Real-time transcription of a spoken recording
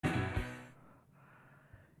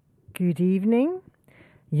Good evening.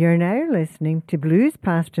 You're now listening to Blues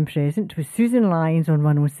Past and Present with Susan Lyons on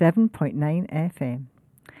 107.9 FM.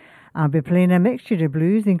 I'll be playing a mixture of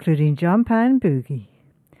blues including jump and boogie.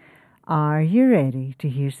 Are you ready to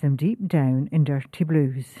hear some deep down and dirty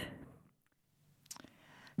blues?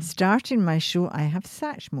 Starting my show, I have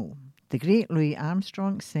Satchmo, the great Louis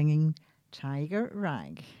Armstrong singing Tiger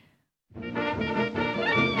Rag.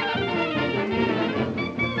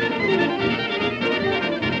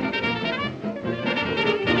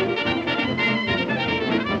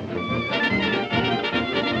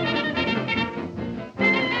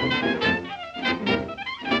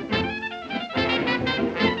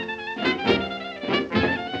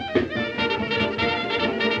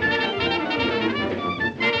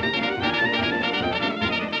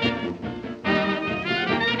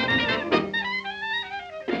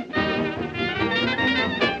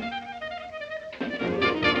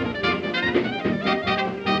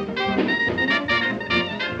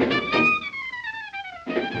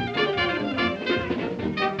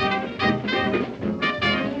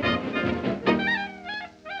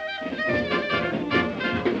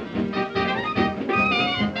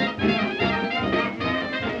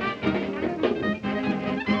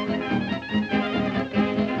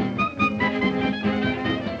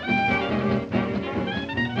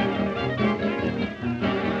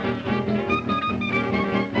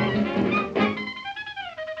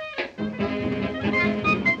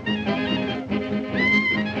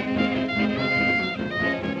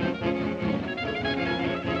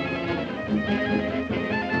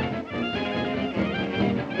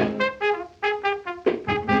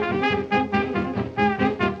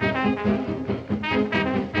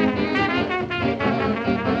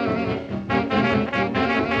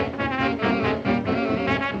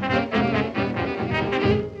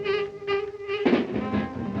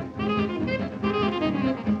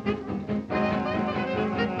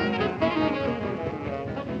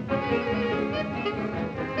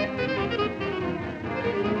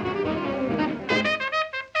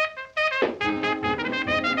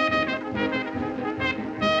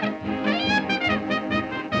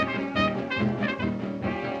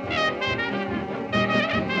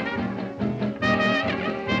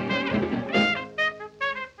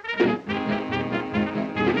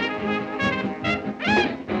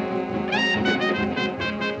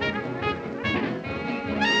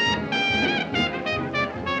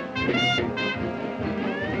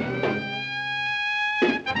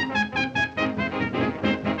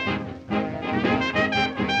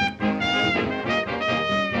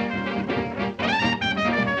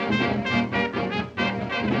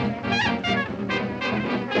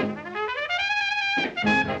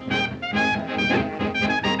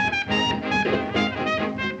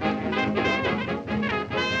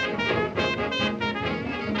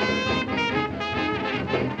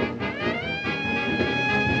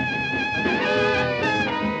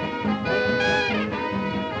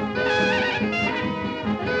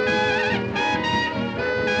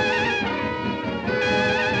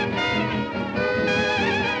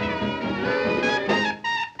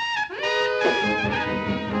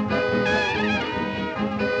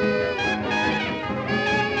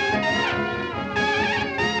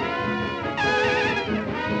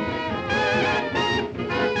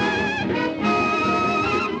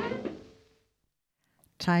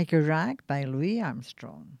 Tiger Rag by Louis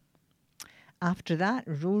Armstrong. After that,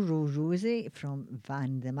 Row, Row, Rosie from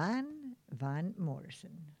Van the Man, Van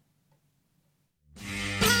Morrison.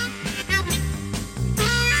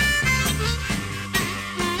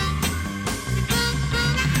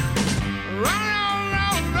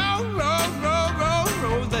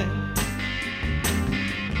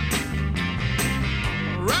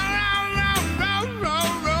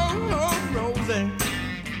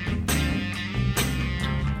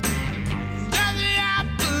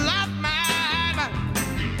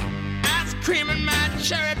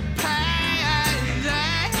 Cherry pie,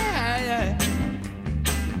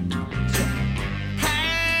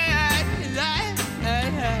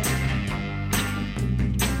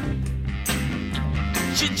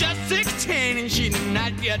 she's just 16 and she's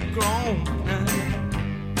not yet grown.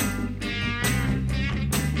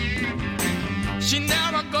 She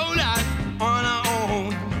never goes out on her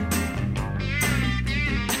own.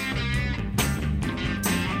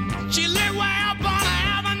 She live way up on an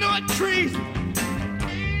avenue of trees,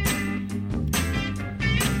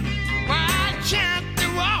 where I chance to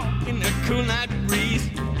walk in the cool night breeze.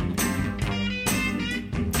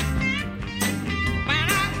 When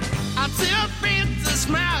I see her face, the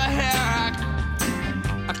smell of hair,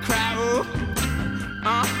 I cry, oh,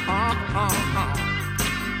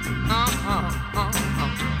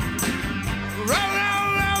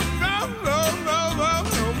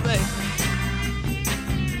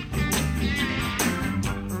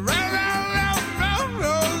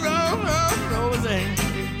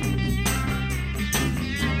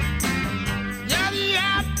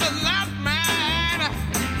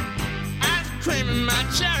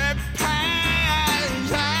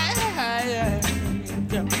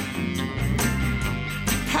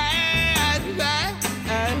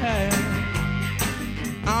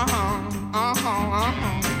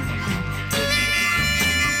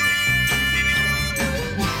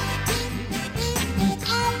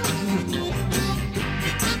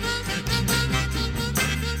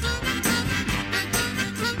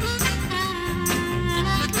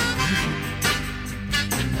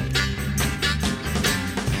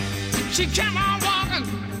 she kept on walking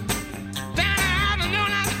down the avenue,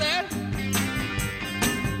 and I said,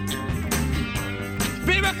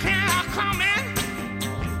 baby, can I come in?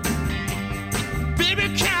 Baby,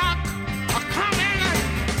 can I come in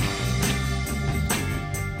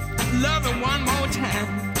and love her one more time?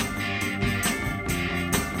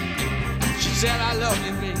 She said, I love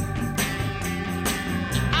you, baby.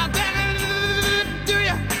 I better do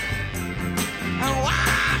you? And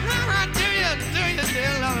why do you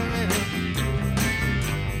still love me?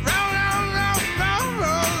 Roll, roll, roll, roll,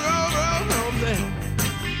 roll, roll, roll, roll, baby.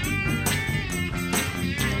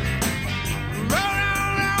 Roll, roll,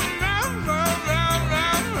 roll, roll, roll, roll,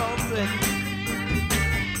 roll, roll, baby.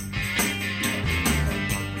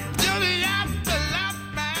 Do the after love,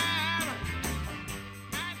 man.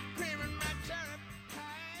 Ice cream and my cherry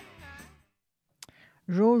pie.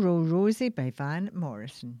 Row, Row, Rosie by Van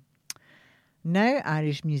Morrison. Now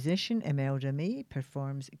Irish musician Imelda May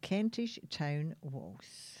performs Kentish Town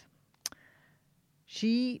Waltz.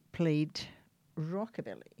 She played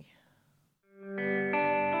rockabilly.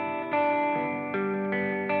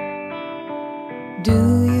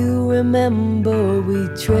 Do you remember we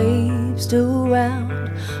traipsed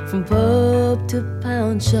around from pub to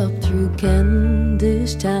pound shop through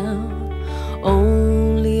Kentish Town?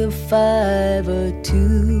 Only a 5 or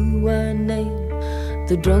 2 our name.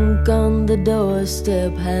 The drunk on the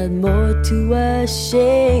doorstep had more to our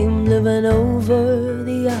shame. Living over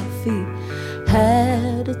the offbeat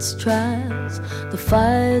had its trials. The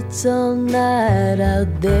fights all night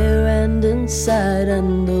out there and inside,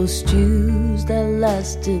 and those stews that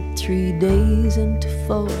lasted 3 days into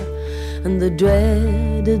 4, and the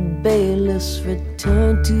dreaded bailiffs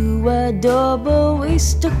returned to our door. But we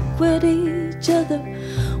stuck with each other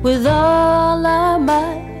with all our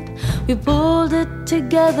might. We pulled it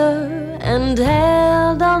together and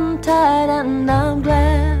held on tight, and I'm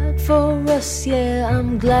glad for us, yeah,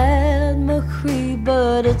 I'm glad, McCree,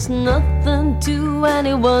 but it's nothing to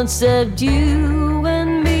anyone except you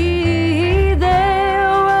and me. There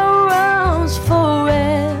are rounds for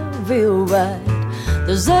every ride.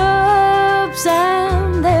 There's ups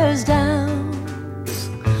and there's downs,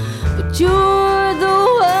 but you're the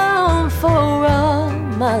one for all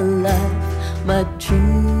my life, my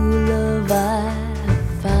true love I have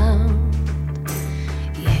found.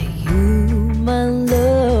 Yeah, you, my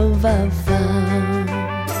love I found.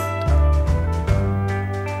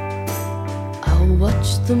 I'll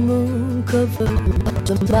watch the moon cover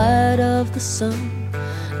the light of the sun,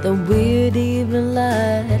 the weird evening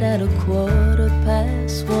light at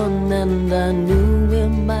 1:15, and I knew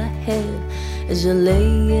in my head as you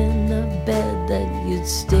lay in the bed that you'd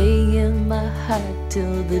stay in my heart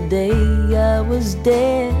till the day I was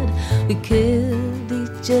dead. We killed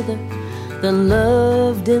each other, then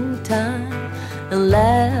loved in time, and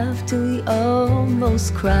laughed till we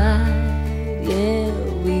almost cried. Yeah,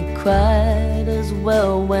 we cried as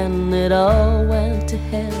well when it all went to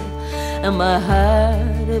hell, and my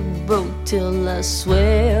heart it broke till I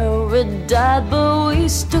swear it died. But we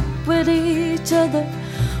stuck with each other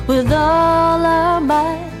with all our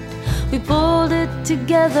might. We pulled it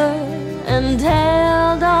together and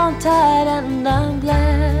held on tight, and I'm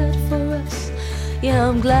glad for us. Yeah,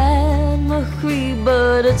 I'm glad, McCree,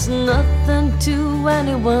 but it's nothing to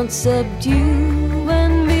anyone except you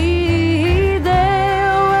and me. There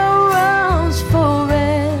are rounds for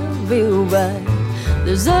every ride.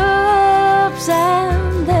 There's ups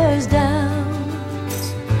and there's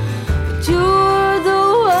downs, but you're the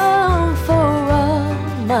one for all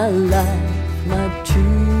my life, my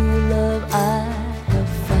true love I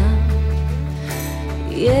have found.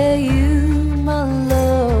 Yeah, you, my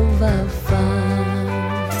love I found.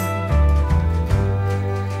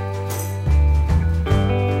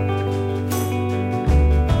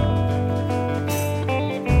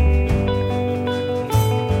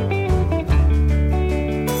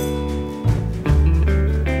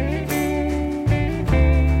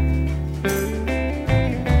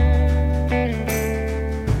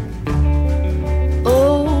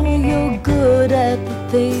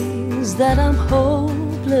 Things that I'm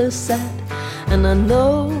hopeless at, and I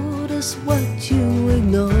notice what you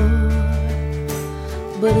ignore.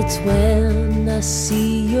 But it's when I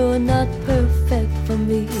see you're not perfect for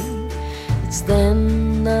me, it's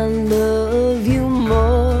then I love you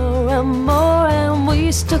more and more. And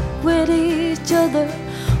we stuck with each other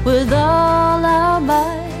with all our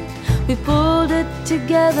might. We pulled it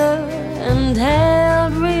together and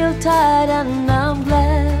held real tight, and I'm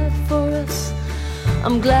glad for us.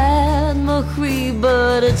 I'm glad, McCree,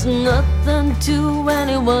 but it's nothing to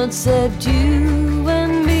anyone except you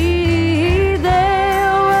and me. There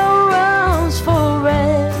are rounds for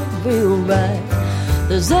every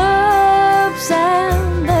There's ups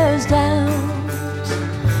and there's downs,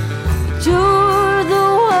 but you're the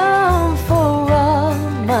one for all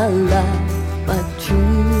my life, my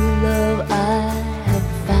true love I have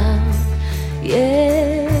found.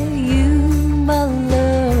 Yeah, you, my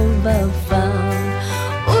love, I've found.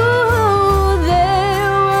 Ooh, there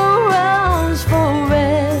are rounds for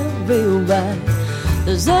everyone.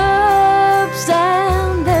 There's ups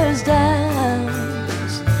and there's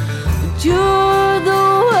downs, but you're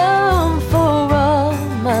the one for all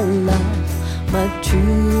my life, my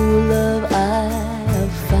true love I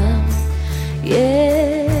have found.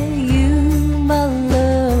 Yeah, you, my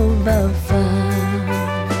love, I've found.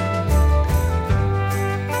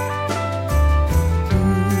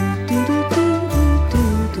 Do, do, do, do, do,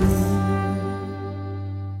 do.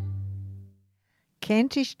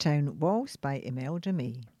 Kentish Town Waltz by Imelda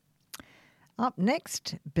May. Up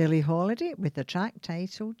next, Billie Holiday with a track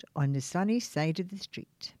titled On the Sunny Side of the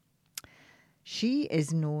Street. She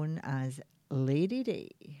is known as Lady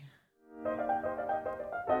Day.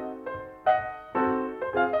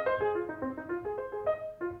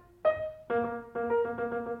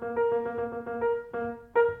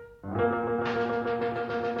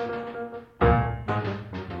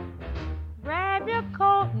 Grab your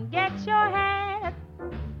coat and get your hat.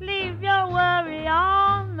 Leave your worry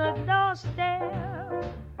on the doorstep.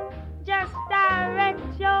 Just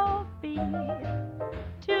direct your feet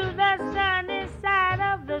to the sunny side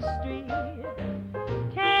of the street.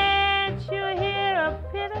 Can't you hear a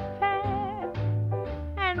pitter-pat?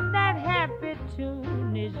 And that happy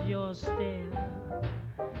tune is your step.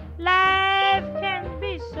 Life can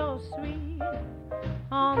be so sweet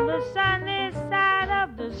on the sunny side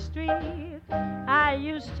of the street. I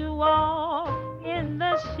used to walk in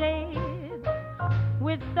the shade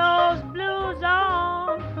with those blues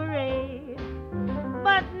on parade,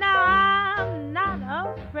 but now I'm not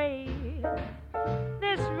afraid.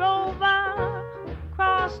 This rover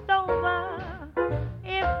crossed over.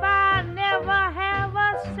 If I never have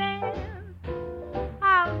a cent,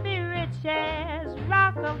 I'll be rich as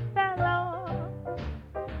Rockefeller.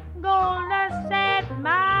 Gonna set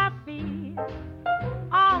my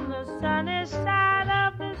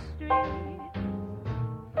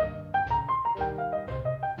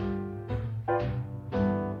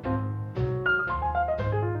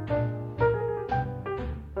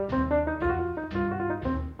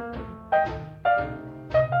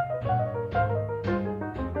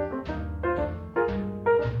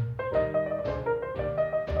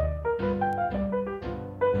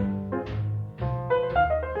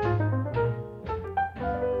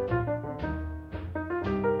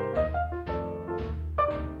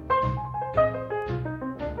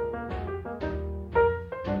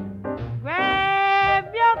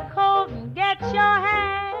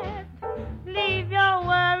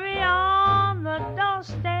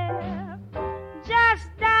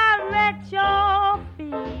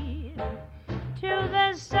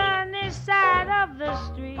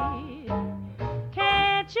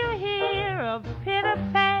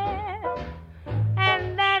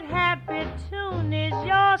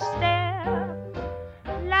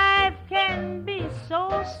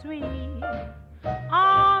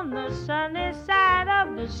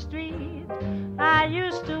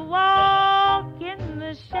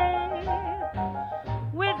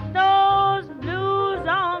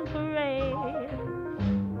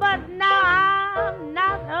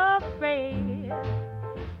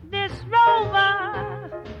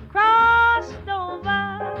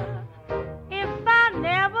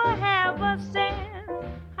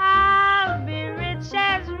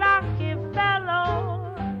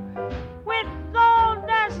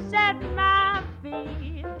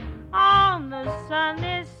feet on the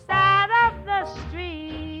sunny side of the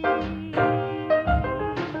street.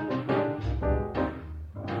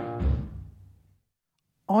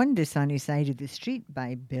 On the Sunny Side of the Street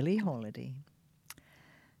by Billie Holiday.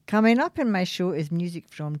 Coming up in my show is music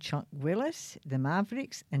from Chuck Willis, the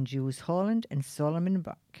Mavericks, and Jules Holland and Solomon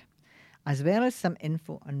Burke, as well as some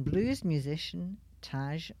info on blues musician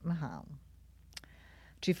Taj Mahal.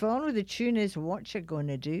 To follow, the tune is What You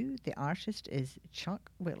Gonna Do. The artist is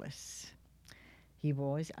Chuck Willis. He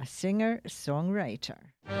was a singer-songwriter.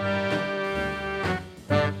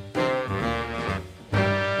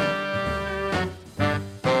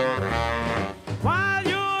 While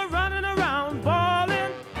you're running around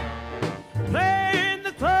balling, playing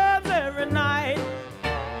the clubs every night,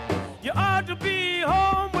 you ought to be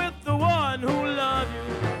home with the one who loves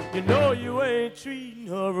you. You know you ain't treating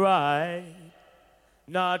her right.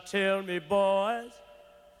 Now tell me, boys,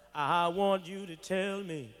 I want you to tell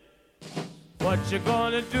me, What you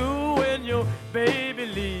gonna do when your baby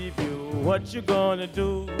leave you? What you gonna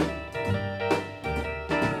do?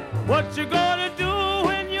 What you gonna do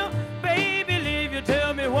when your baby leave you?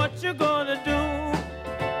 Tell me what you gonna do.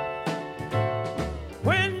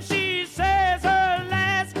 When she says her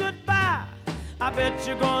last goodbye, I bet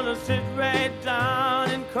you're gonna sit right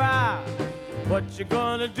down and cry. What you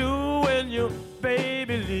gonna do when your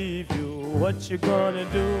baby leave you? What you gonna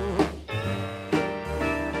do?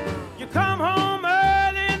 You come home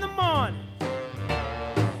early in the morning.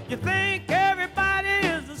 You think everybody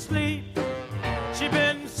is asleep. She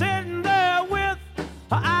been sitting there with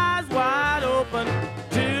her eyes wide open,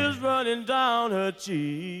 tears running down her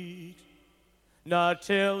cheeks. Now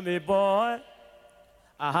tell me, boy,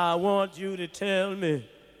 I want you to tell me.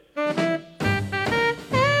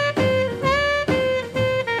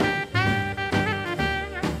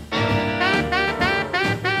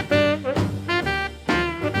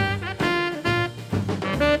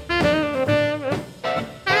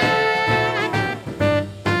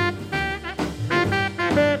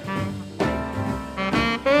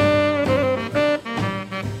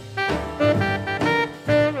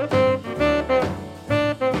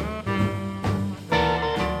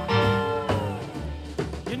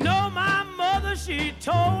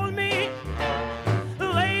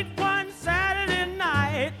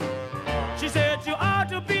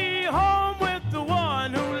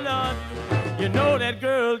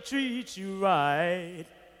 Treat you right.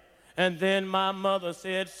 And then my mother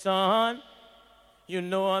said, son, you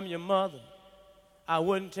know I'm your mother. I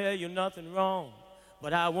wouldn't tell you nothing wrong,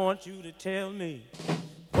 but I want you to tell me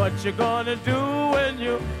what you gonna do when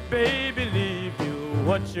your baby leave you.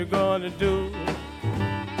 What you gonna do?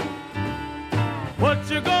 What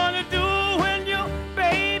you gonna do when your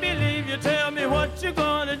baby leave you? Tell me what you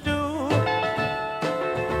gonna do.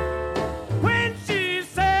 When she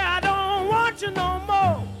say I don't want you no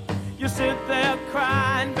more, you sit there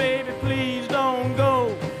crying, baby, please don't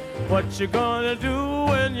go. What you gonna do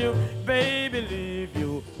when your baby leave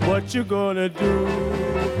you? What you gonna do?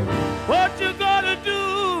 What you gonna do?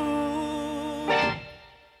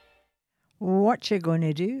 What You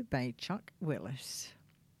Gonna Do by Chuck Willis.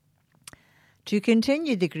 To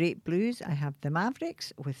continue the great blues, I have the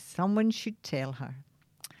Mavericks with Someone Should Tell Her.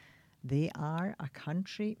 They are a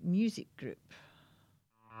country music group.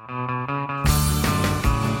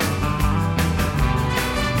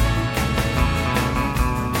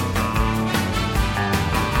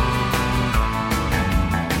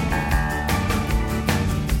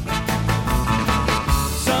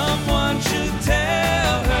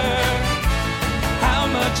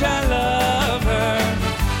 I love her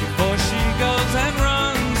before she goes and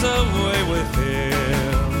runs away with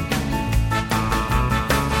him.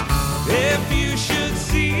 If you should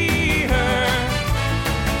see her,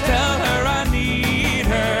 tell her I need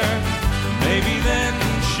her. Maybe then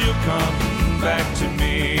she'll come back to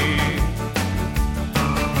me.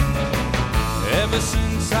 Ever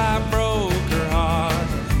since I broke her heart,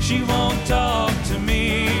 she won't talk to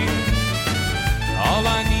me. All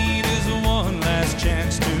I need is one last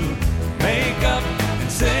chance to make up and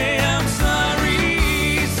say I'm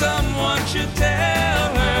sorry. Someone should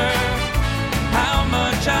tell her how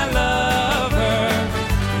much I love her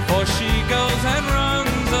before she goes and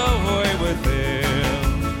runs away with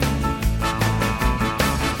him.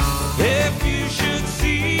 If you should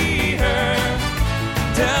see her,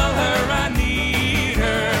 tell her I need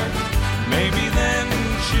her. Maybe then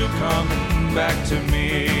she'll come back to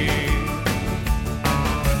me.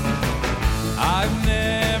 I've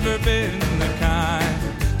never been the kind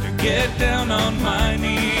to get down on my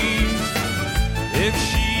knees. If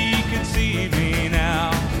she could see me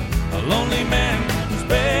now, a lonely man who's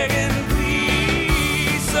begging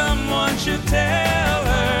please, someone should tell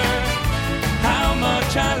her how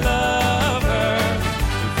much I love her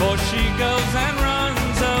before she goes and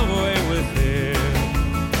runs away with him.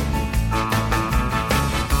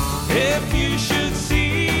 If you should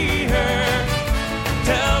see her,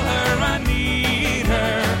 tell her I need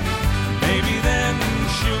her. Maybe then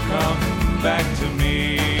she'll come back to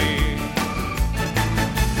me.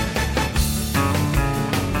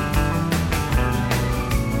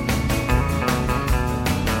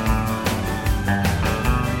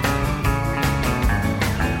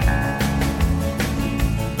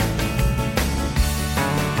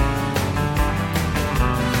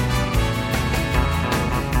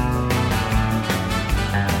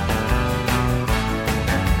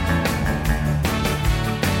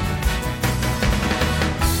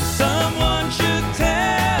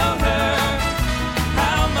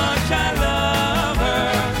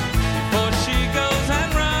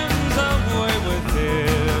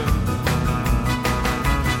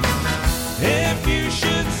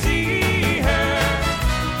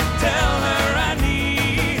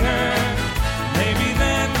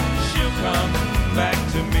 back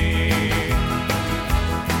to me.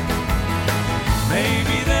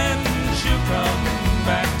 Maybe then she'll come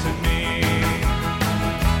back to me.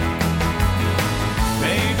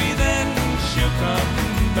 Maybe then she'll come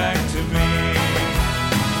back to me.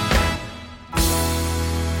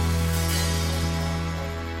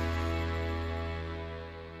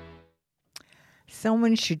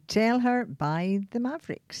 Someone Should Tell Her by the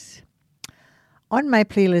Mavericks. On my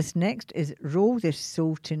playlist next is Roll This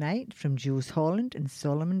Soul Tonight from Jules Holland and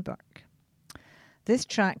Solomon Burke. This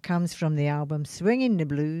track comes from the album Swinging the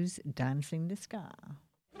Blues, Dancing the Ska.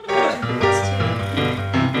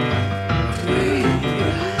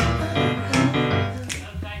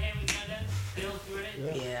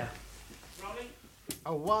 Yeah.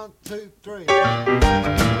 A 1, 2, 3.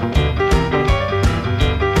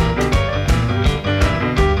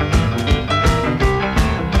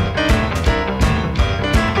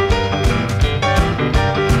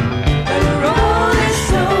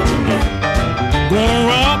 Gonna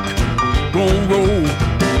rock, gonna roll.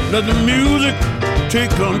 Let the music take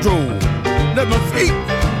control. Let my feet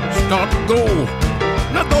start to go.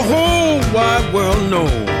 Let the whole wide world know.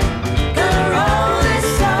 Gonna roll this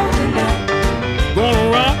soul tonight. Gonna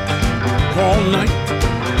rock all night.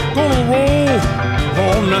 Gonna roll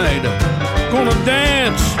all night. Gonna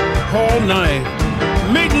dance all night.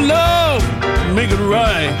 Make love, make it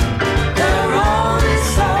right. Gonna roll this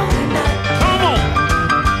soul tonight. Come on.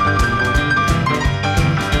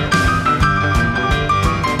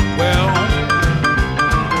 Well,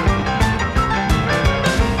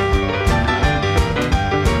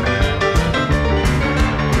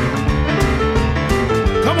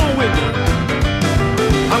 come on with me.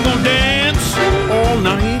 I'm gonna dance all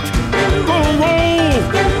night. Gonna roll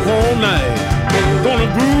all night. Gonna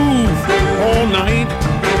groove all night.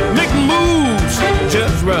 Make moves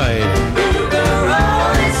just right. Gonna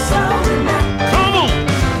roll this soul tonight. Come on.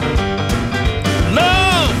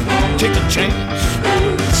 Love, take a chance.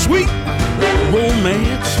 Sweet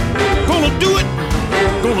romance. Gonna do it.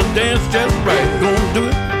 Gonna dance just right. Gonna do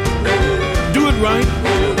it. Do it right.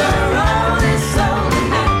 Gonna roll this soul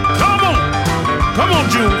tonight. Come on. Come on,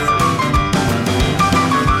 Jules.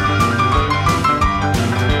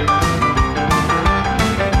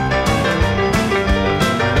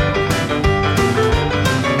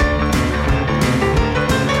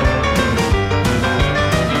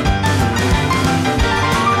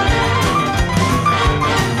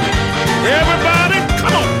 Everybody,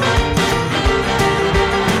 come on.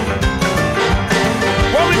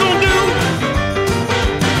 What we gonna do?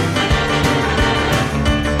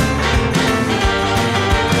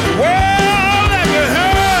 Well, have you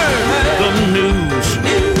heard the news?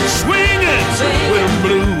 Swinging with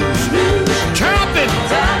blues, chopping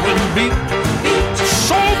with beat,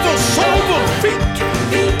 soulful feet.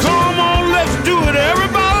 Come on, let's do it,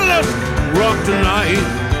 everybody. Let's rock tonight.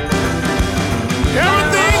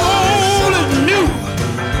 Everything old is new.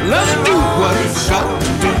 Let's do what it's got to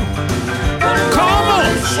do. Come on,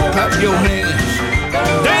 clap your hands,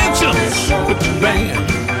 dancing with the band.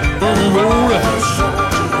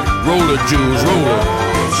 Roll it, Jules, roll it.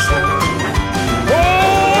 Oh,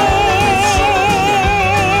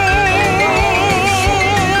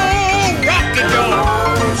 rock it, y'all.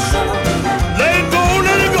 Let it go,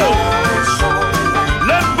 let it go.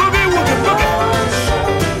 Let's boogie, woogie, boogie.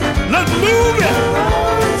 Let's move it.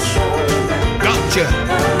 Gotcha.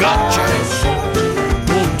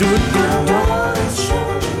 Gonna do it, gonna do it.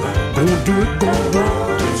 Gonna do it, gonna do it.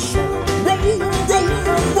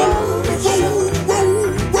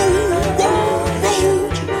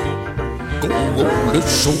 Gonna roll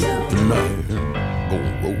this soul tonight.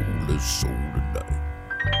 Gonna roll this soul tonight.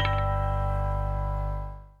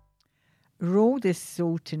 Roll This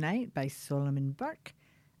Soul Tonight by Solomon Burke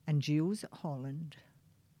and Jules Holland.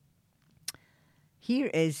 Here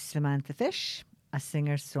is Samantha Fish, a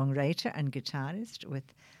singer, songwriter and guitarist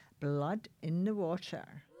with Blood in the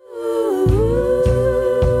Water.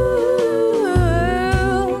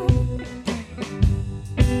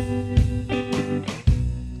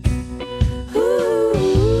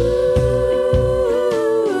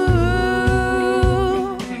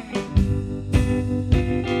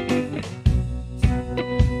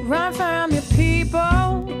 Run from your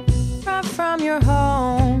people, run from your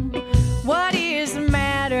home. What is the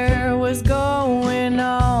matter? What's going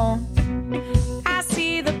on? I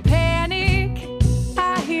see the panic,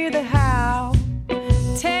 I hear the howl.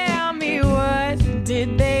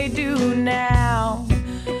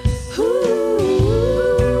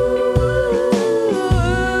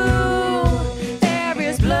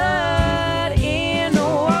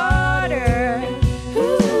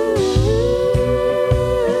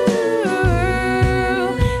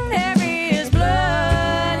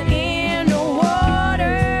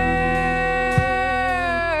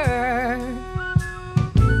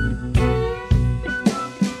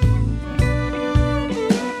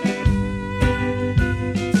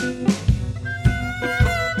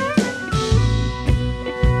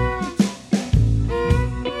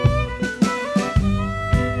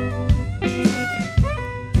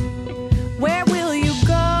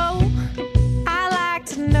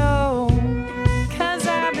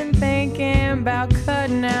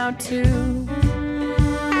 too.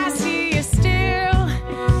 I see you still,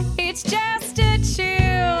 it's just a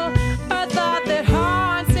chill, a thought that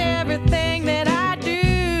haunts everything that I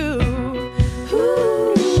do.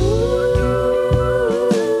 Ooh,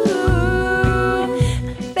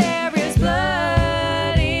 there is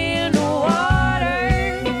blood in the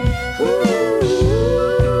water. Ooh,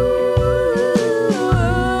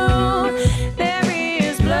 there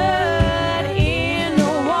is blood in the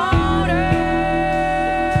water.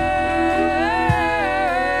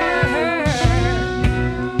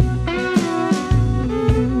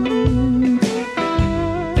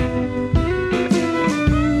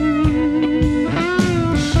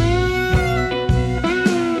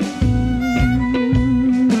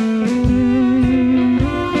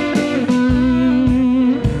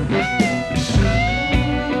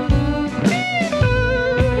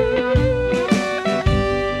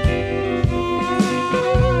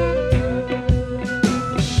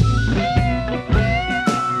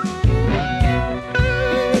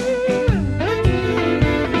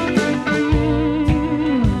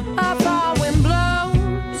 A fall wind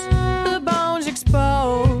blows, the bones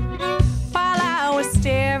exposed, while I was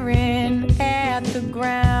staring at the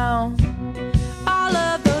ground. All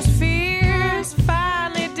of those fears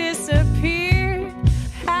finally disappeared.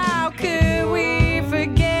 How could we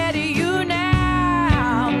forget you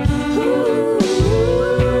now? Ooh,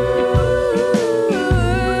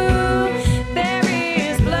 there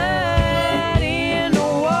is blood in the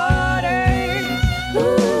water.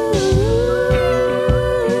 Ooh,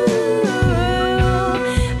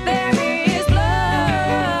 there is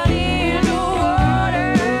blood in the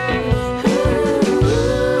water. Ooh,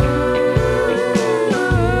 there is blood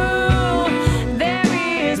in the water. Ooh, there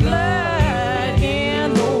is blood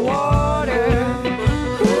in the water.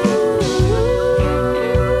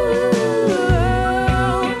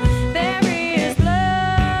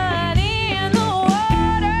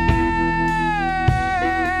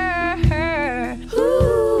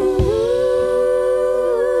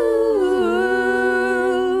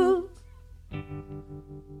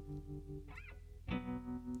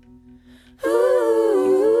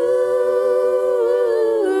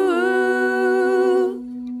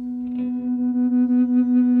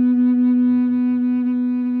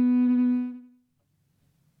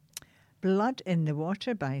 Blood in the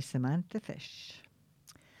Water by Samantha Fish.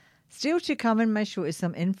 Still to come in my show is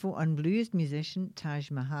some info on blues musician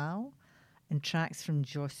Taj Mahal and tracks from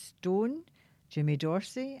Joss Stone, Jimmy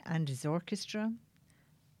Dorsey and his orchestra,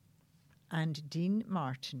 and Dean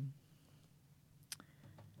Martin.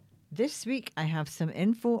 This week I have some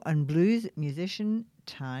info on blues musician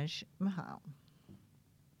Taj Mahal.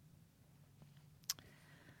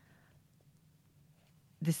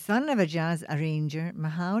 The son of a jazz arranger,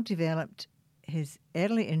 Mahal developed his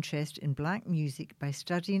early interest in black music by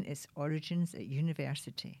studying its origins at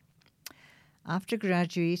university. After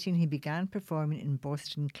graduating, he began performing in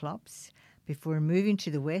Boston clubs before moving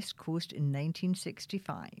to the West Coast in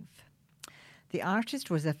 1965. The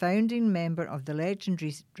artist was a founding member of the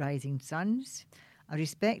legendary Rising Sons, a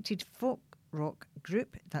respected folk rock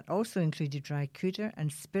group that also included Ry Cooder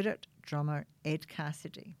and Spirit drummer Ed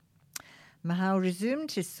Cassidy. Mahal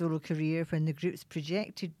resumed his solo career when the group's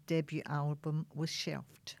projected debut album was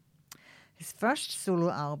shelved. His first solo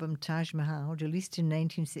album, Taj Mahal, released in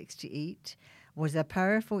 1968, was a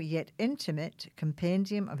powerful yet intimate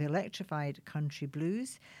compendium of electrified country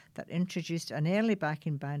blues that introduced an early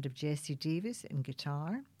backing band of Jesse Davis on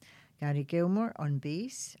guitar, Gary Gilmore on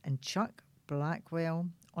bass, and Chuck Blackwell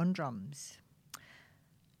on drums.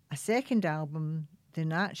 A second album, The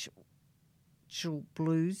Natural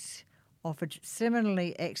Blues, offered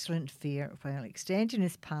similarly excellent fare while extending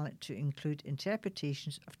his palette to include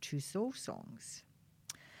interpretations of two soul songs.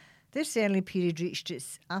 This early period reached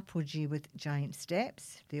its apogee with Giant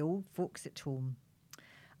Steps, The Old Folks at Home,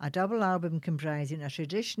 a double album comprising a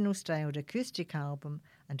traditional-styled acoustic album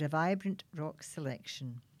and a vibrant rock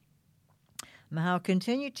selection. Mahal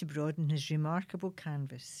continued to broaden his remarkable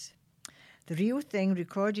canvas. The Real Thing,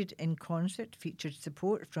 recorded in concert, featured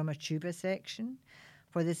support from a tuba section,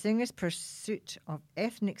 where the singer's pursuit of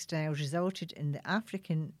ethnic styles resulted in the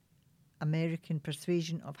African-American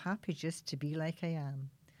persuasion of happy just to be like I am,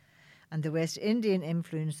 and the West Indian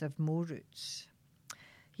influence of Mo roots.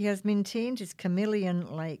 He has maintained his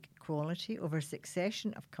chameleon-like quality over a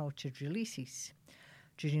succession of cultured releases,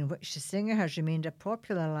 during which the singer has remained a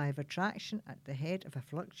popular live attraction at the head of a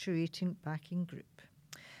fluctuating backing group,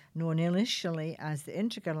 known initially as the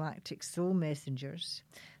Intergalactic Soul Messengers,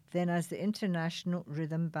 then as the International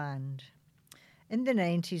Rhythm Band. In the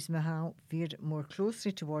 90s, Mahal veered more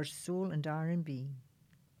closely towards soul and R&B.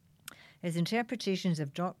 His interpretations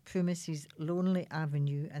of Doc Pumis's Lonely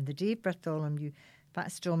Avenue and the Dave Bartholomew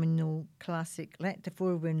Fats Domino classic Let the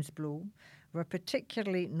Four Winds Blow were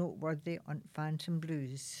particularly noteworthy on Phantom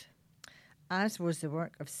Blues, as was the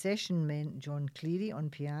work of session men John Cleary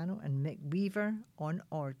on piano and Mick Weaver on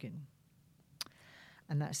organ.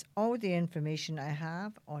 And that's all the information I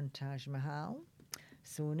have on Taj Mahal.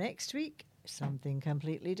 So next week, something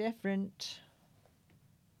completely different.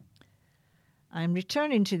 I'm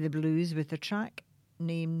returning to the blues with a track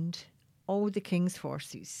named All the King's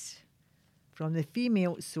Horses from the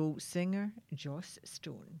female soul singer Joss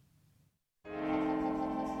Stone.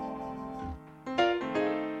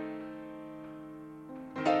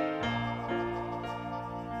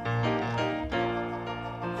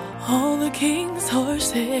 All the king's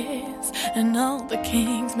horses and all the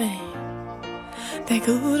king's men, they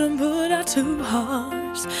couldn't put our two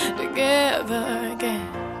hearts together again.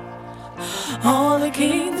 All the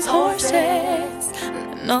king's horses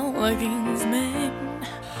and all the king's men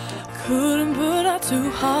couldn't put our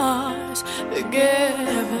two hearts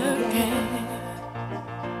together again.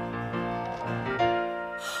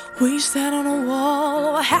 We sat on a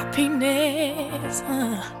wall of happiness.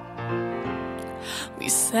 We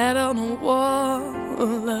sat on a wall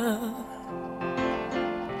of love.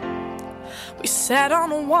 We sat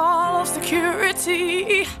on a wall of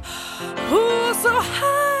security. Ooh, so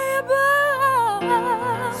high above.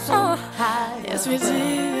 So high yes, we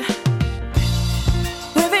did.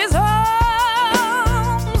 With his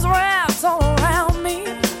arms wrapped all around me,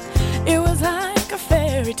 it was like a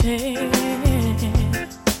fairy tale.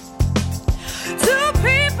 Two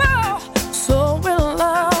people so in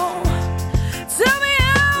love. Tell me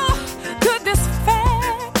how could this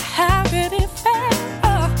fact, how could it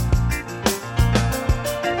fail?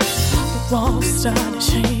 The walls started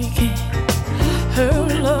shaking, her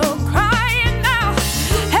love crying out.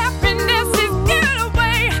 Happiness is getting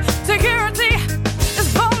away, security is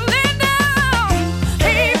falling down.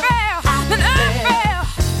 He fell, then I fell,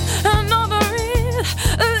 another is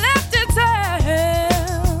left to tell.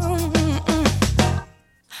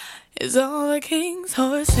 Is all the king's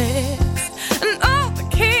horses and all the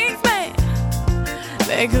king's men,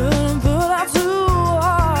 they couldn't put our two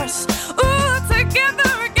hearts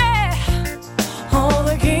together again. All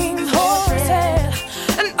the king's horses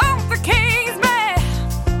and all the king's men,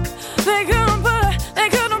 they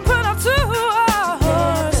couldn't put our two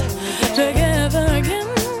hearts together again.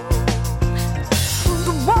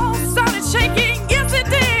 The walls started shaking, yes it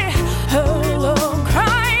did. Her love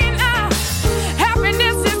crying out.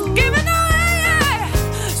 Happiness is giving away.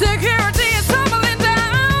 Security is tumbling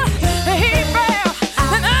down. He fell,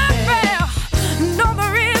 and I fell.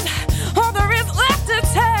 All there is left to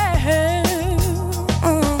tell.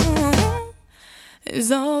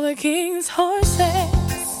 Is all the king's horses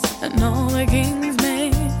and all the king's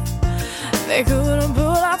men, they couldn't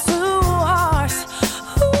put our two hearts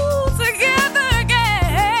together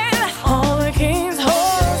again. All the king's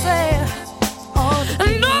horses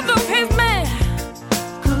and all the king's men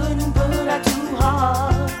couldn't put our two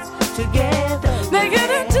hearts together. They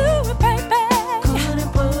couldn't do it, baby.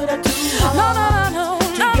 Couldn't put our two hearts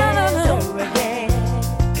together again.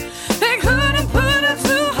 They couldn't put our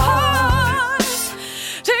two hearts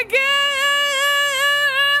together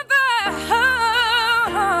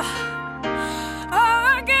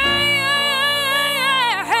again.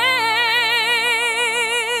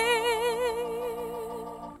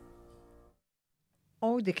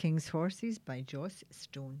 All the King's Horses by Joss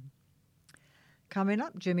Stone. Coming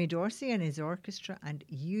up, Jimmy Dorsey and his orchestra and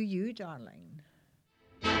You, Darling.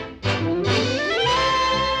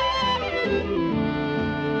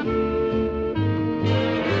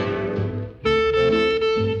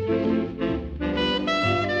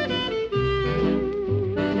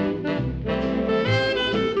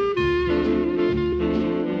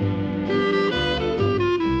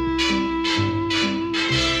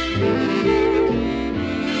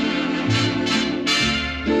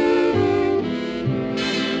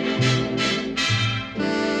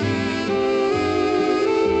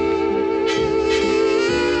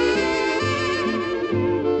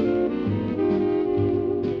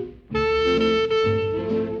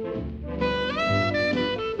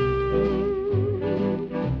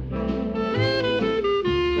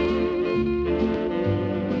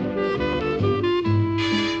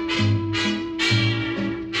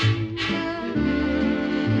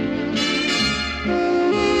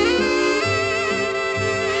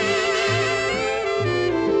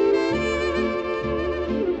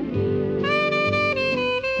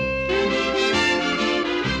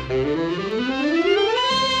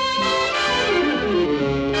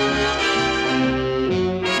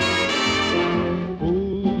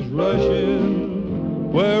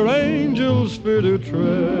 here to tread.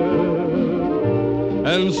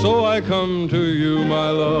 And so I come to you, my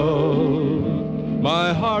love,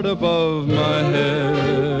 my heart above my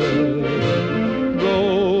head.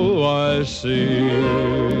 Though I see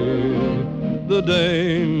the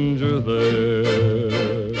danger there,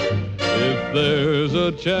 if there's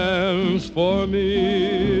a chance for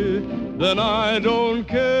me, then I don't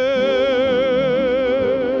care.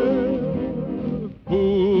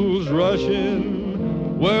 Who's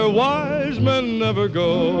rushing where wise men never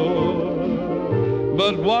go?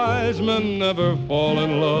 But wise men never fall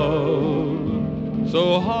in love,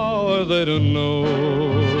 so how are they to know?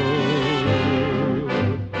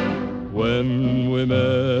 When we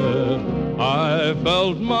met, I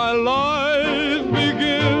felt my life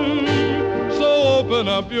begin. So open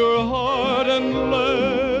up your heart and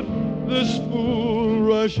let this fool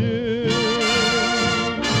rush in.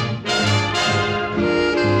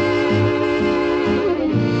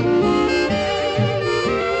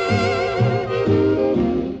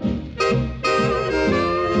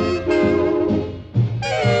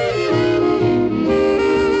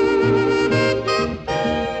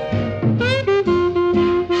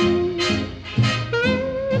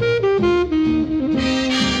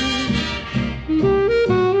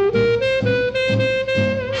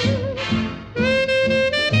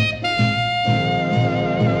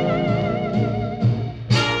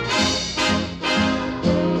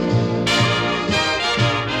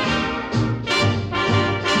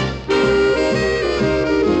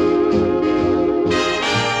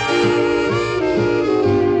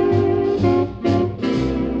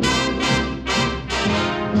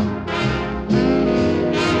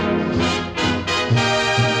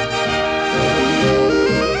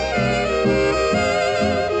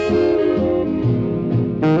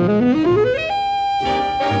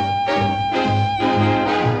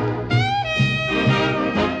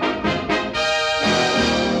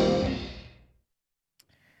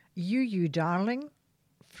 You Darling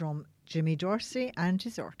from Jimmy Dorsey and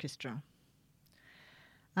his orchestra.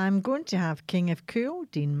 I'm going to have King of Cool,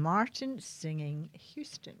 Dean Martin, singing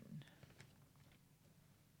Houston.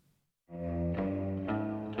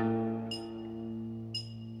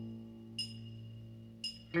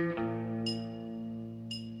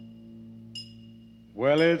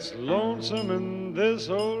 Well, it's lonesome in this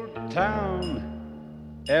old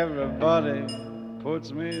town. Everybody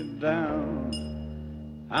puts me down.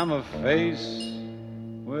 I'm a face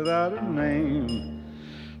without a name,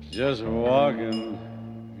 just walking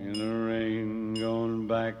in the rain, going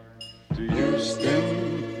back to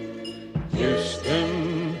Houston,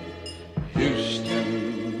 Houston,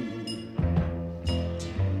 Houston.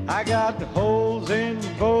 I got holes in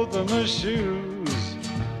both of my shoes,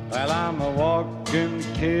 while I'm a walking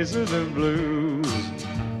case of the blues.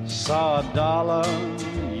 Saw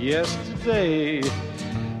 $1 yesterday,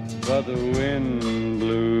 but the wind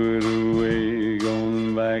blew it away,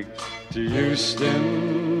 going back to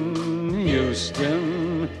Houston,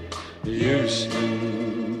 Houston,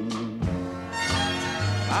 Houston.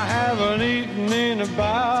 I haven't eaten in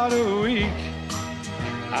about a week.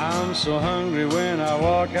 I'm so hungry when I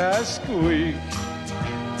walk I squeak.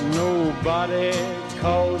 Nobody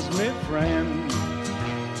calls me friend.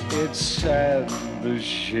 It's sad the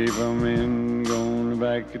shape I'm in, going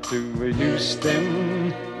back to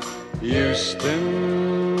Houston,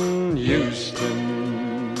 Houston, Houston.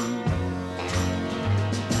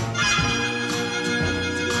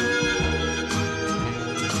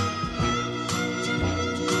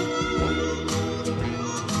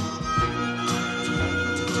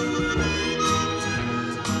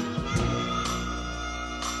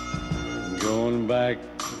 Going back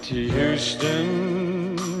to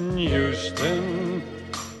Houston, Houston,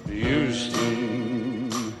 Houston.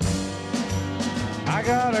 I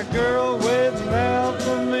got a girl waiting out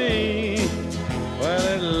for me. Well,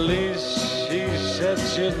 at least she said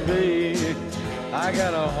she'd be. I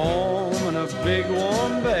got a home and a big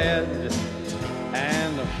warm bed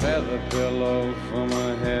and a feather pillow for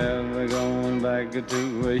my head. We're going back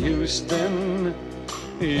to Houston,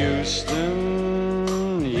 Houston,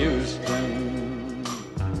 Houston.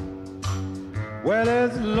 Well,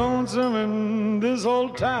 it's lonesome in this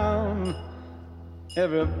old town.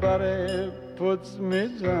 Everybody puts me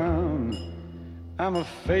down. I'm a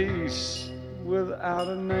face without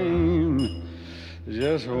a name,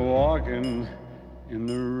 just walking in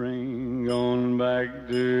the rain, going back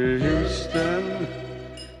to Houston,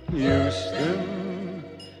 Houston,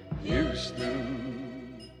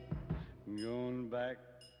 Houston, going back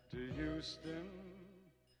to Houston.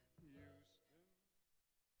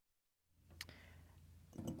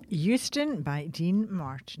 Houston by Dean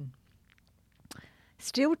Martin.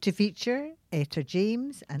 Still to feature Etta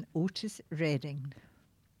James and Otis Redding.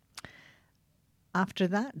 After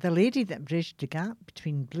that, the lady that bridged the gap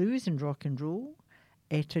between blues and rock and roll,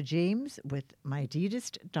 Etta James with My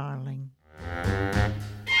Dearest Darling.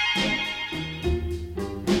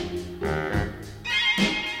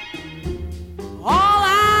 All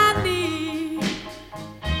I need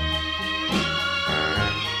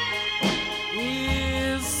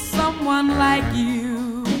is someone like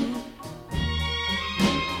you,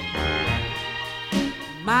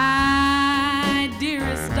 my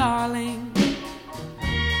dearest darling.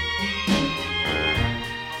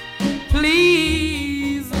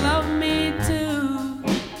 Please love me too.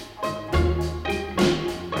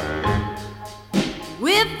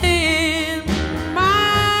 Within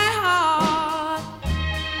my heart,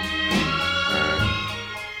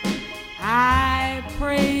 I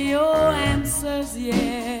pray your answer's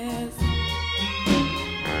yes.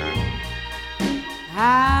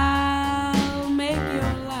 I'll make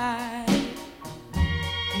your life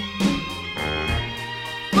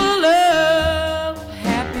full of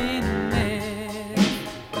happiness.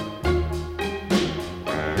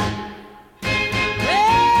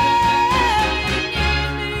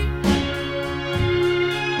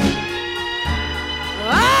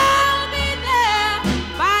 I'll be there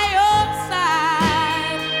by your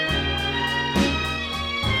side.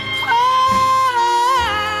 Oh,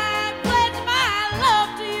 I pledge my love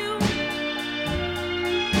to you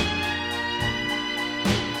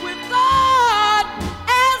with God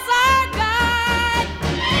as our guide.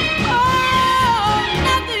 Oh,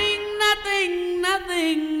 nothing, nothing,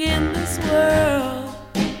 nothing in this world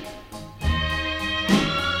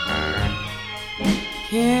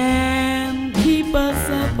can keep us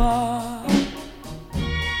apart.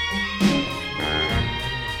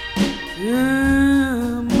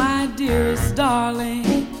 My dearest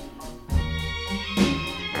darling,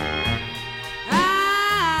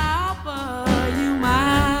 I offer you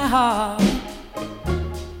my heart.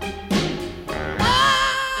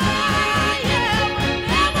 Oh, yeah,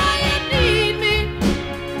 whenever you need me,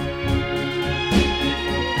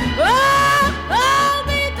 oh, I'll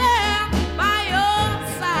be there by your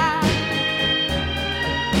side.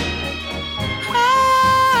 Oh,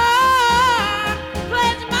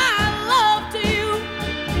 pledge my love to you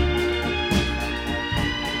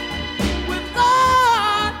with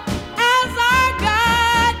God as our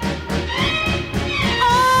guide.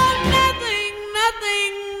 Oh, nothing,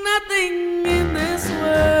 nothing, nothing in this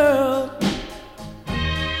world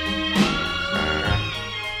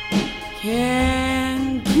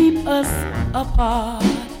can keep us apart.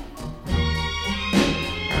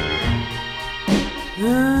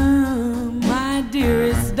 My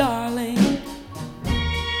dearest darling,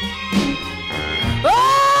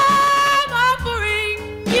 I'm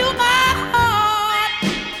offering you my heart.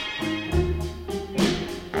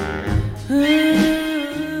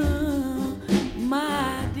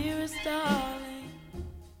 My dearest darling.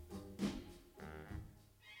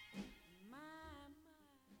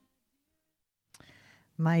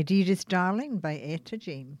 My Dearest Darling by Etta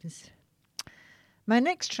James. My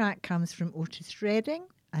next track comes from Otis Redding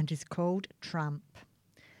and is called Tramp.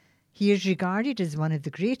 He is regarded as one of the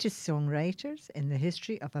greatest songwriters in the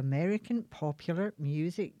history of American popular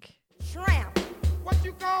music. Tramp. What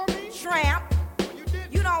you call me? Tramp.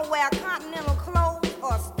 You don't wear continental clothes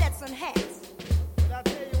or Stetson hats. But I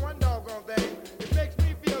tell you one doggone thing. It makes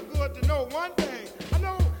me feel good to know one thing. I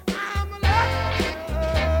know I'm alive.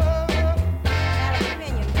 Not an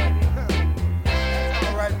opinion, baby. That's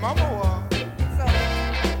all right, Mama was. So,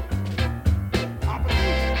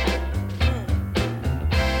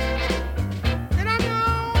 And I'm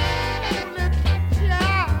your only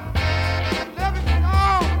child. Love it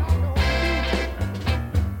all.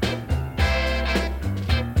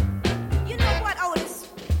 you know what, Otis?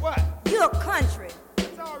 What? You're country.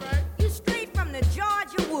 It's all right. You straight from the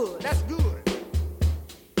Georgia woods. That's good.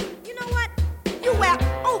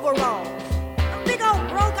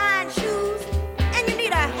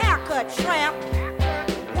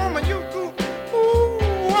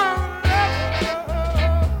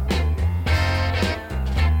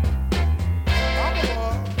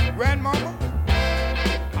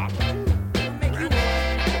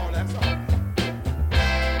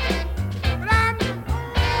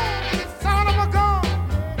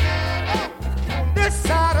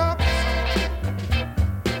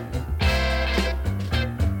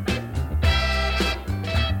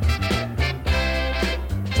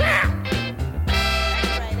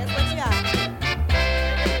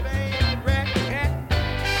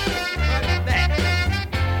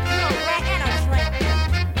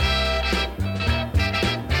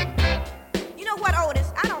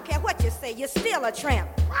 still a tramp.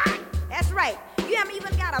 What? That's right. You haven't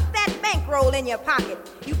even got a fat bankroll in your pocket.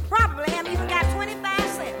 You probably haven't even got 25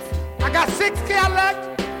 cents. I got 6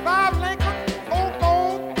 Cadillacs, 5 Lincoln, 4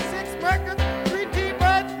 Ford, 6 Mercury, 3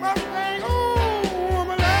 T-Birds, Mustang. Ooh,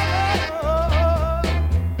 my love.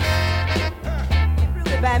 You proved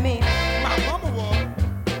it by me. My mama was.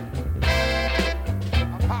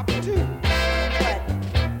 My papa too.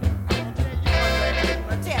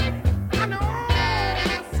 But tell me. I know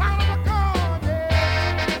the sound of a gun,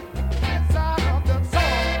 yeah, inside of the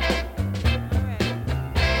song.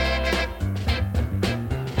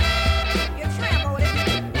 You're a tramp, Otis.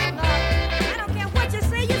 No, I don't care what you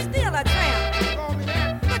say, you're still a tramp. Call me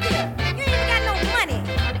that. Look here, you ain't even got no money.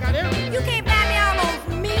 I got everything. You can't buy me all those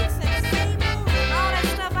meats and sable and all that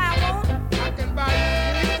stuff I want. I can buy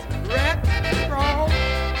you meat, rat, frog,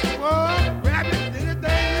 squirrel, rabbit,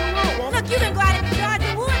 anything you want. Look, you can go out in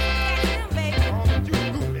Georgia Woods and catch them, baby. Oh, but you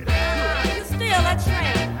goofy. You still a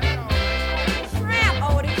tramp. Tramp,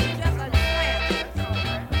 Otis, you just a tramp.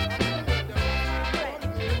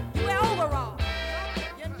 You wear overalls.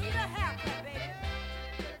 You need a haircut, baby.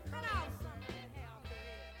 Cut off some of that hair off your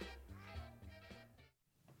head.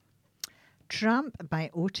 Tramp by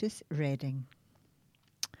Otis Redding.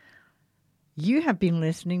 You have been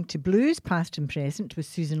listening to Blues Past and Present with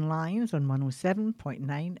Susan Lyons on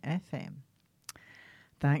 107.9 FM.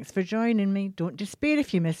 Thanks for joining me. Don't despair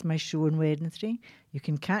if you miss my show on Wednesday. You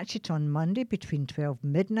can catch it on Monday between 12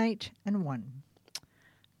 midnight and 1.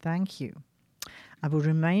 Thank you. I will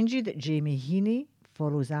remind you that Jamie Heaney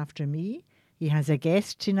follows after me. He has a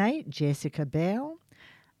guest tonight, Jessica Bell,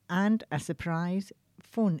 and a surprise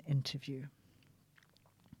phone interview.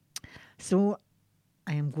 So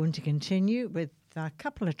I am going to continue with a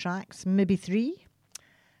couple of tracks, maybe 3.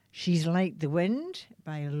 She's Like the Wind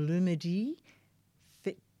by Lumidee,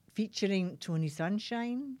 featuring Tony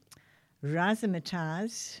Sunshine,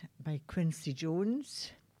 Razzmatazz by Quincy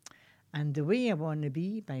Jones, and The Way I Wanna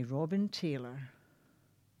Be by Robin Taylor.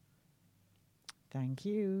 Thank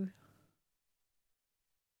you.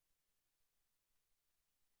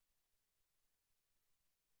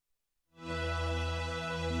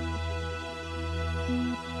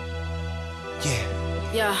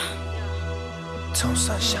 Yeah. Tone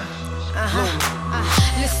Sunshine.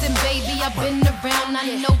 Listen, baby, I've been around.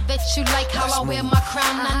 I know that you like how I wear my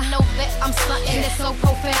crown. I know that I'm something that's so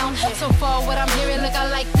profound. So far, what I'm hearing, look,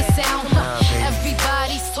 I like the sound.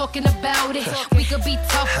 Everybody's talking about it. We could be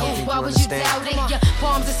tough, why would you doubt it? Your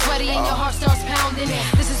palms are sweaty and your heart starts pounding.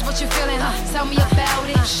 This is what you're feeling, tell me about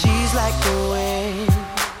it. She's like the wind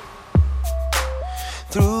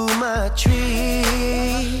through my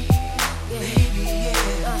tree. Baby,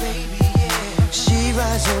 yeah, baby, yeah. She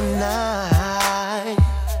rides at night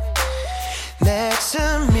next to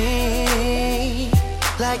me,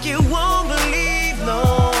 like you won't believe,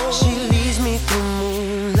 no. She leads me through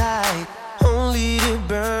moonlight, only to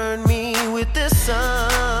burn me with the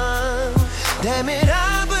sun. Damn it,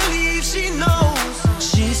 I believe she knows.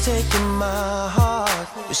 She's taking my heart,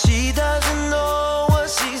 but she doesn't know what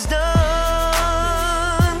she's done.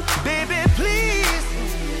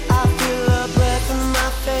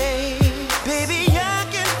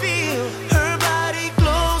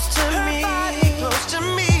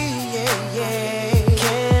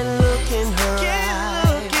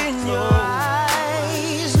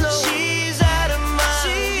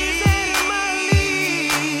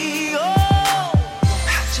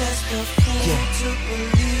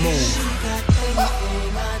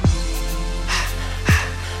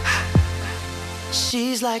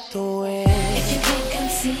 She's like the wind. If you can't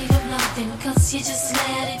conceive of nothing, cause you just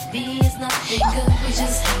let it be, it's nothing good. We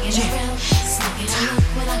just hanging around, sneaking a look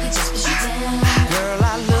when I could just push you down. Girl, I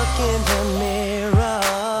look in the mirror,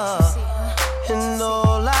 and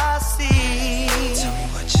all I see. Tell me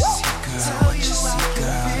what you see, girl. What you see,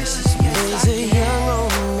 girl. This is me. Is a young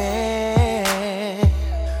old man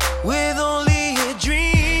with only a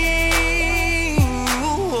dream.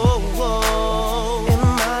 Ooh, oh, oh. Am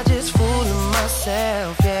I just fooling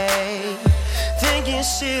myself, yeah? Thinking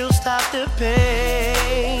she'll stop the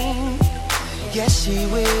pain. Yes, she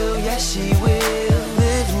will, yes, she will.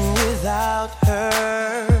 Living without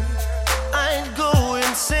her, I'd go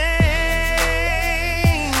insane.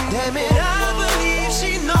 Damn it, I believe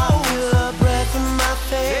she knows. I feel her breath in my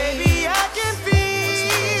face. Baby, I can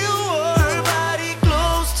feel her body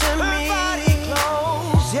close to me.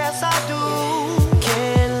 Yes, I do.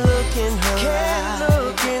 Can't look in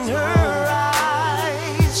her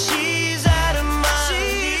eyes. She's out of my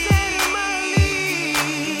league.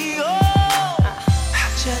 Oh, I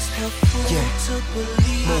just can't fool to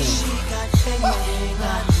believe she got everything I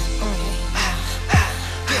need.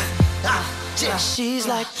 She's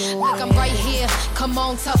like the Look, I'm right here. Come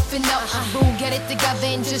on, toughen up. Boo, get it together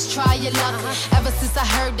and just try your luck. Ever since I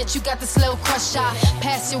heard that you got this little crush, I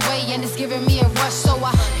pass your way and it's giving me a rush. So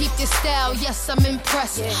I peep your style, yes, I'm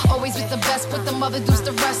impressed. Always with the best, put the mother dudes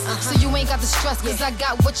to rest. So you ain't got the stress, cause I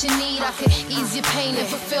got what you need. I could ease your pain and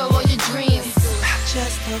fulfill all your dreams.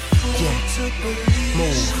 Just a fool to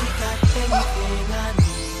believe she got everything I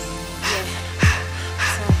need.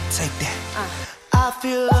 Take that. I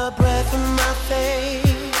feel her breath in my face.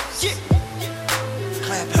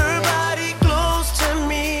 Her body close to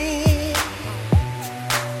me.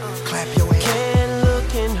 Clap your hands. Can't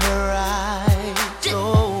look in her eyes.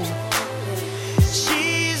 Oh,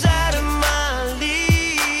 she's out of my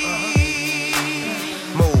league.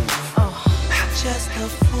 Move. Just a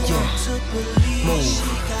fool to believe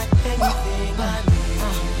she got anything I need.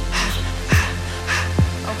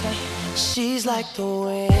 Okay. She's like the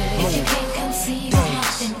wind. If you can't conceive of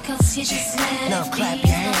nothing, cause you just let Now it clap be.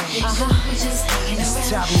 your hands. We're just hanging It's the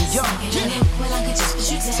around. top of New York. Well, I could just put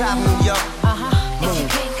you Top down. of New York. If you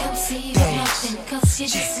can't conceive of nothing, cause you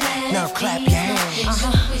just let it Now be. clap your hands.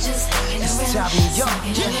 We're just hanging It's the around. top of New York.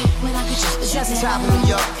 Well, I could just put you Just down. top of New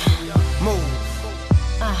York. Move.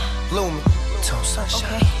 Blooming. Tone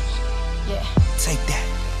sunshine. Okay. Yeah. Take that.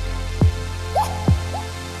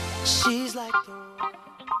 She's like the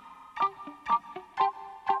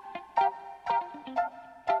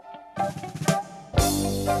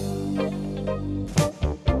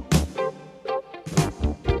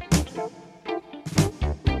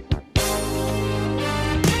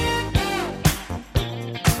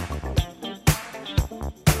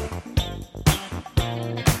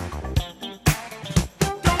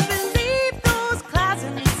Don't believe those clouds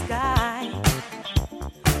in the sky,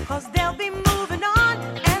 'cause they'll be moving on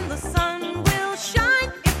and the sun will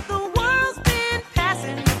shine if the world's been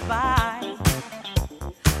passing you by.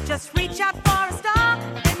 Just reach out for a star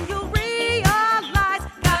and you'll realize,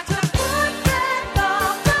 got to forget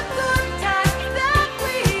all the good times that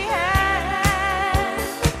we had.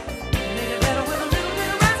 Make it better with a little bit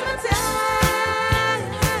of razzmatazz.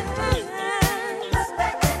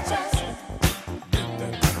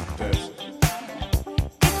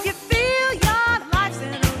 If you feel your life's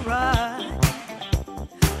in a rut,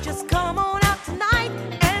 just come on out tonight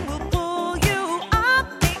and we'll pull you up.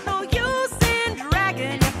 Ain't no use in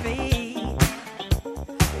dragging your feet,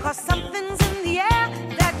 'cause something's in the air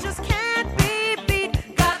that just can't be beat.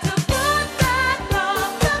 Got to forget all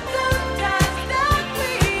the good times that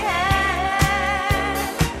we had.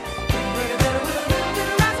 Make it better with a little bit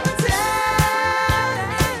of razzmatazz.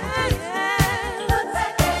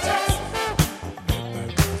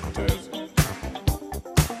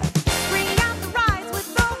 Bring out the rise with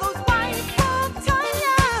all those white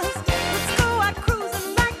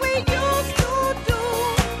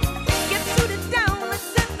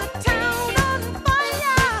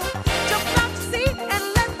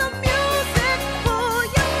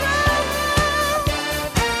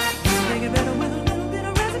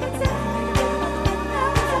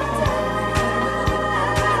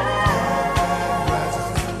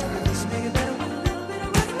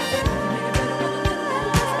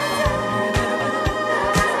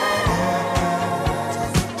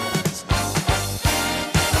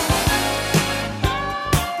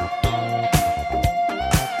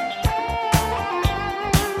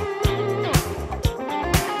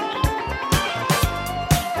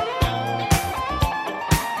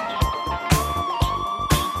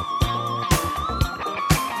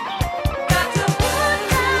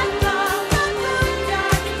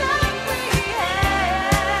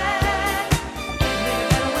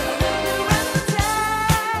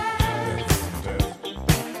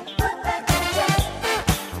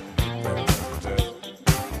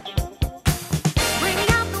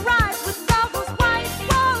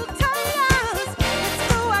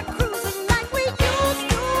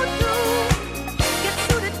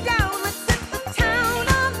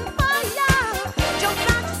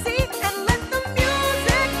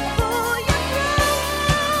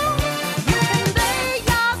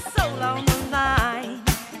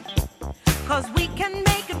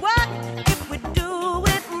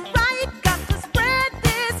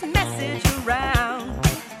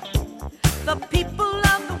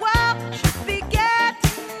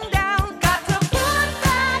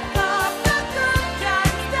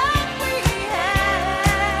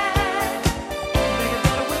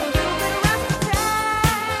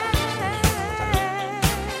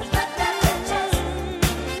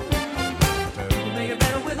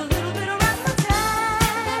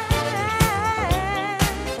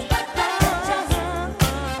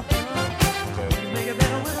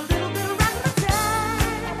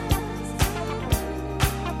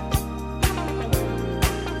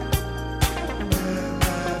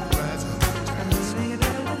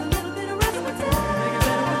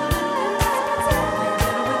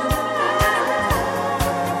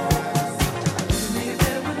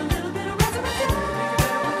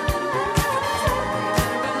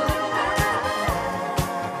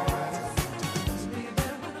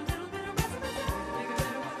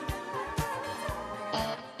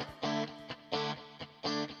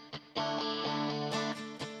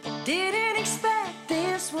Didn't expect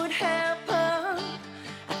this would happen.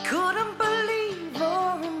 I couldn't believe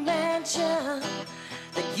or imagine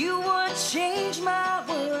that you would